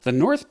The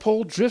North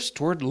Pole drifts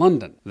toward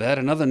London. That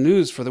and other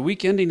news for the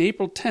week ending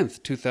April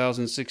 10th,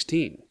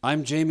 2016.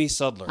 I'm Jamie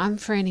Sudler. I'm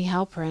Franny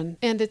Halperin,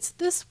 and it's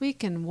This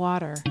Week in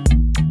Water.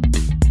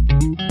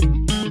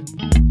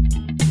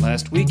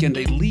 Last weekend,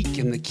 a leak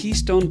in the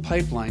Keystone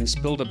Pipeline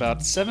spilled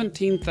about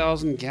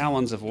 17,000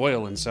 gallons of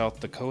oil in South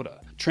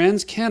Dakota.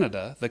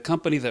 TransCanada, the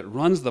company that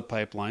runs the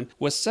pipeline,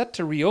 was set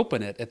to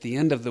reopen it at the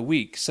end of the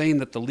week, saying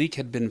that the leak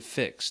had been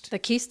fixed. The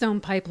Keystone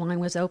Pipeline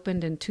was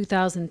opened in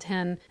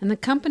 2010, and the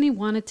company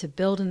wanted to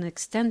build an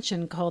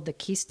extension called the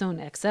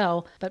Keystone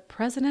XL, but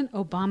President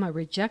Obama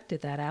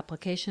rejected that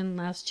application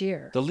last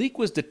year. The leak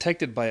was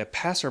detected by a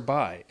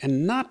passerby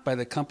and not by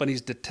the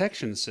company's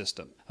detection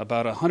system.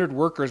 About 100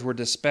 workers were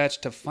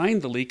dispatched to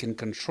find the leak and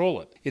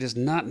control it. It is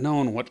not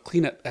known what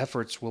cleanup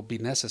efforts will be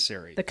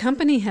necessary. The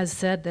company has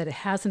said that it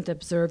hasn't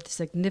observed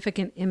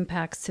significant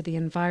impacts to the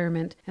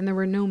environment, and there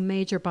were no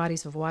major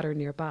bodies of water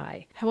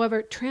nearby.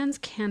 However,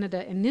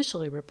 TransCanada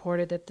initially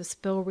reported that the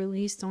spill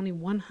released only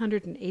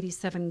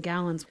 187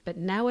 gallons, but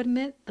now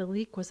admit the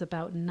leak was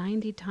about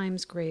 90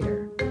 times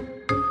greater.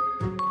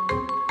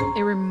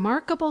 A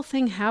remarkable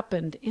thing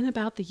happened in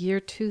about the year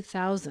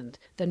 2000.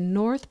 The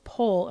North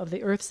Pole of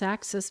the Earth's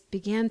axis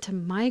began to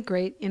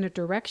migrate in a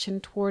direction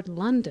toward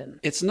London.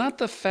 It's not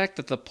the fact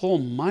that the pole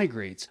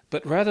migrates,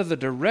 but rather the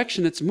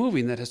direction it's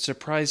moving that has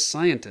surprised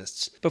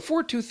scientists.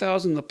 Before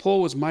 2000, the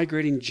pole was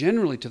migrating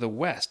generally to the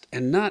west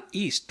and not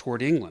east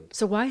toward England.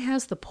 So why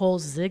has the pole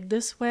zigged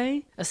this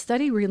way? A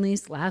study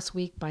released last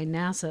week by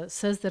NASA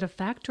says that a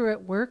factor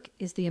at work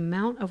is the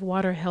amount of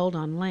water held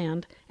on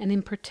land, and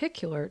in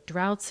particular,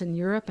 droughts in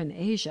Europe and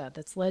Asia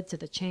that's led to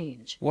the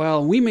change.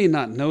 While we may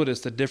not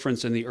notice the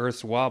difference in the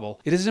Earth's wobble,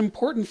 it is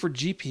important for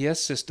GPS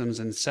systems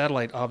and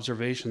satellite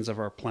observations of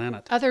our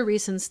planet. Other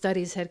recent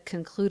studies had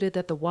concluded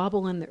that the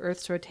wobble in the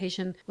Earth's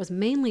rotation was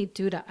mainly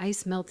due to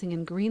ice melting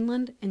in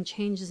Greenland and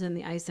changes in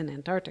the ice in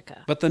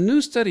Antarctica. But the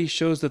new study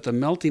shows that the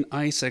melting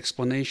ice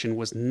explanation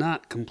was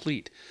not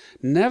complete.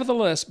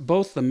 Nevertheless,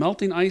 both the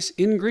melting ice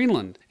in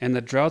Greenland and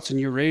the droughts in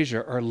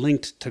Eurasia are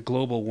linked to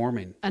global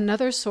warming.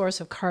 Another source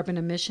of carbon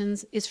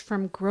emissions is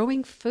from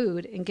growing food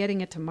and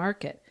getting it to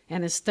market.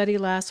 And a study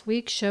last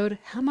week showed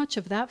how much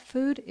of that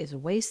food is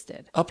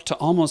wasted. Up to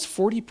almost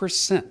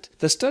 40%.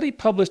 The study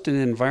published in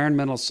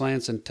Environmental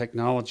Science and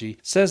Technology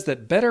says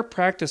that better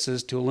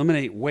practices to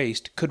eliminate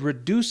waste could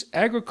reduce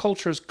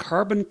agriculture's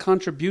carbon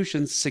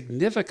contributions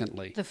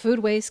significantly. The food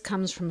waste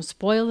comes from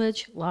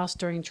spoilage, lost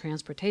during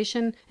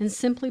transportation, and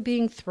simply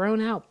being thrown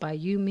out by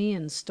you, me,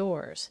 and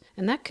stores.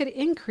 And that could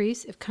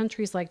increase if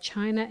countries like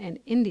China and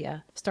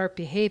India start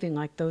behaving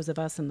like those of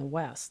us in the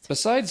West.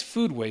 Besides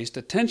food waste,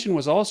 attention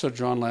was also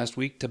drawn last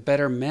week to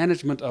better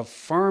management of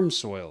farm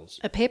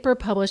soils. A paper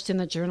published in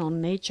the journal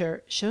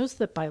Nature shows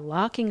that by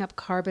locking up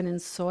carbon in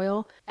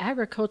soil,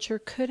 agriculture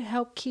could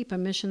help keep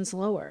emissions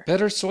lower.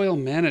 Better soil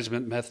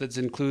management methods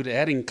include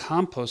adding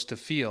compost to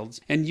fields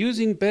and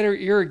using better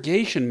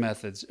irrigation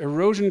methods,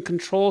 erosion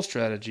control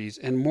strategies,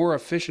 and more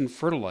efficient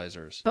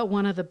fertilizers. But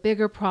one of the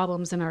bigger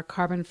problems in our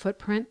carbon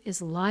footprint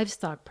is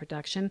livestock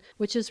production,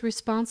 which is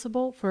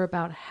responsible for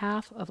about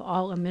half of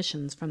all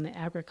emissions from the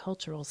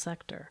agricultural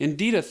sector.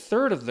 Indeed, a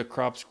third of the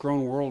crops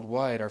grown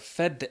worldwide are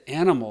fed to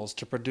animals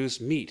to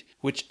produce meat,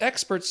 which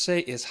experts say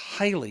is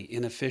highly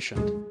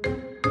inefficient.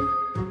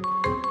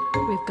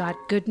 We've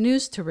got good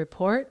news to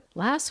report.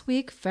 Last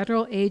week,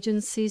 federal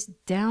agencies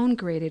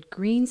downgraded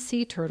green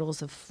sea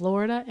turtles of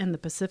Florida and the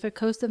Pacific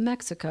coast of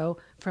Mexico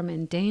from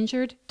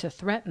endangered to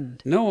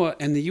threatened. NOAA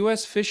and the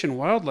U.S. Fish and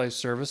Wildlife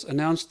Service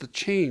announced the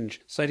change,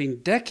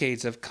 citing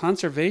decades of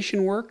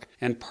conservation work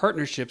and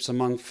partnerships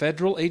among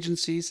federal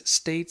agencies,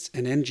 states,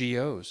 and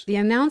NGOs. The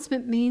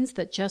announcement means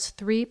that just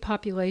 3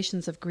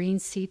 populations of green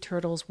sea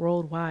turtles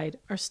worldwide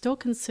are still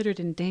considered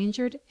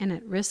endangered and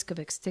at risk of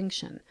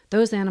extinction.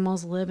 Those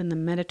animals live in the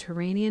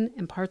Mediterranean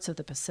and parts of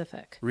the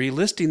Pacific.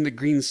 Relisting the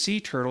green sea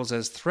turtles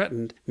as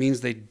threatened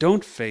means they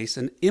don't face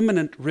an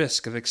imminent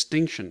risk of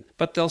extinction,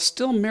 but they'll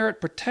still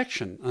merit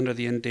protection under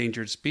the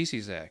Endangered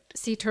Species Act.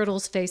 Sea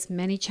turtles face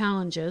many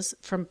challenges,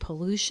 from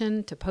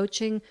pollution to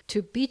poaching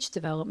to beach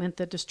development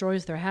that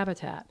destroys their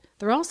habitat.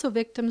 They're also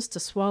victims to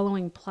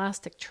swallowing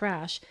plastic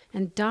trash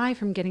and die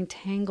from getting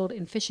tangled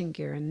in fishing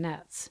gear and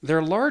nets.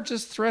 Their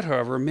largest threat,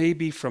 however, may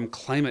be from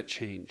climate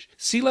change.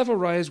 Sea level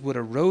rise would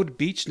erode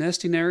beach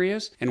nesting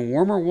areas, and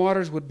warmer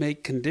waters would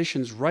make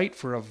conditions right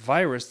for a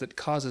virus that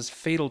causes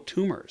fatal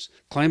tumors.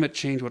 Climate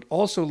change would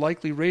also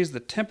likely raise the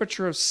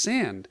temperature of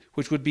sand,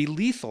 which would be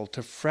lethal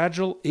to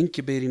fragile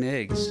incubating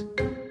eggs.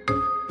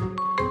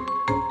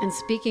 And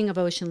speaking of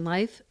ocean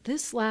life,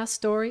 this last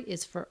story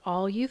is for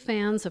all you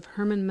fans of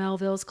Herman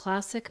Melville's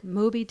classic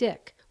Moby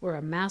Dick, where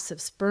a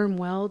massive sperm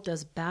whale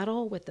does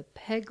battle with the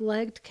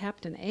peg-legged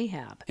Captain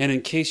Ahab. And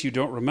in case you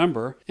don't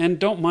remember, and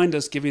don't mind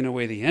us giving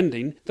away the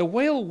ending, the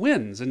whale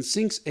wins and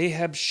sinks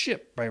Ahab's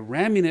ship by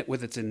ramming it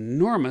with its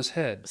enormous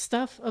head.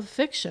 Stuff of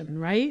fiction,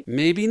 right?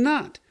 Maybe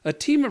not. A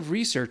team of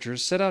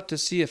researchers set out to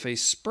see if a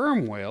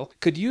sperm whale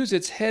could use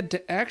its head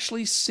to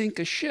actually sink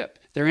a ship.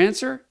 Their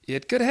answer?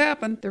 It could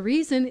happen. The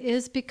reason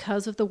is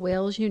because of the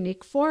whale's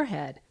unique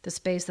forehead. The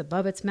space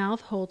above its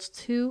mouth holds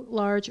two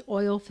large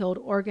oil-filled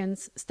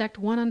organs stacked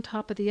one on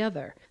top of the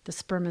other, the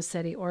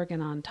spermaceti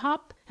organ on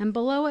top, and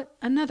below it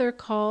another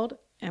called,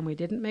 and we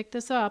didn't make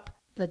this up,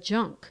 the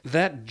junk.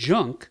 That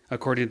junk,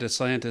 according to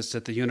scientists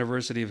at the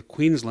University of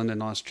Queensland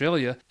in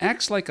Australia,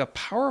 acts like a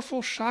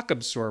powerful shock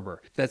absorber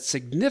that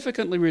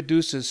significantly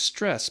reduces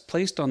stress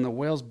placed on the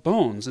whale's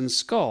bones and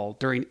skull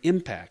during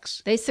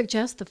impacts. They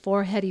suggest the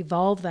forehead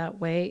evolved that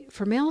way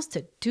for males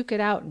to duke it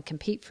out and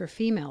compete for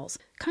females,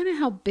 kind of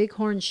how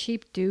bighorn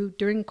sheep do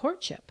during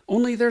courtship.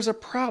 Only there's a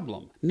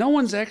problem. No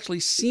one's actually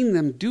seen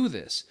them do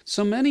this,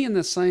 so many in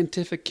the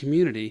scientific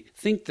community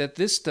think that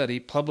this study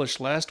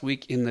published last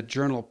week in the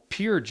journal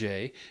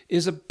PeerJ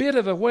is a bit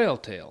of a whale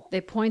tale.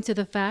 They point to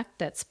the fact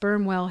that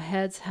sperm whale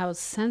heads house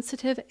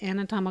sensitive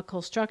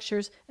anatomical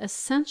structures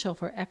essential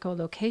for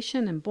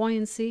echolocation and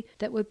buoyancy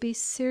that would be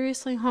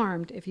seriously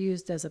harmed if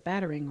used as a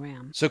battering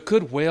ram. So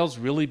could whales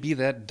really be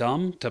that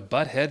dumb to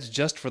butt heads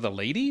just for the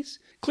ladies?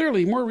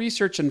 Clearly, more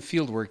research and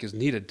fieldwork is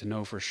needed to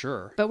know for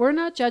sure. But we're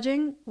not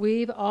judging.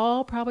 We've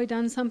all probably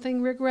done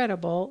something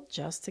regrettable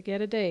just to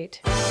get a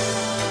date.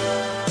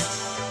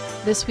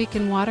 This Week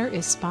in Water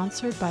is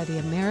sponsored by the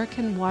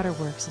American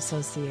Waterworks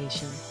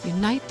Association.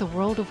 Unite the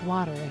world of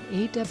water at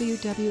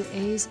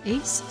AWWA's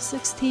ACE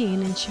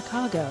 16 in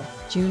Chicago,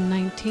 June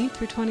 19th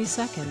through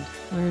 22nd.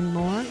 Learn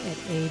more at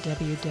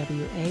awwa.org/ACE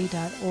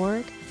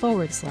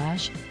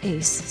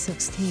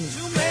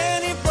 16.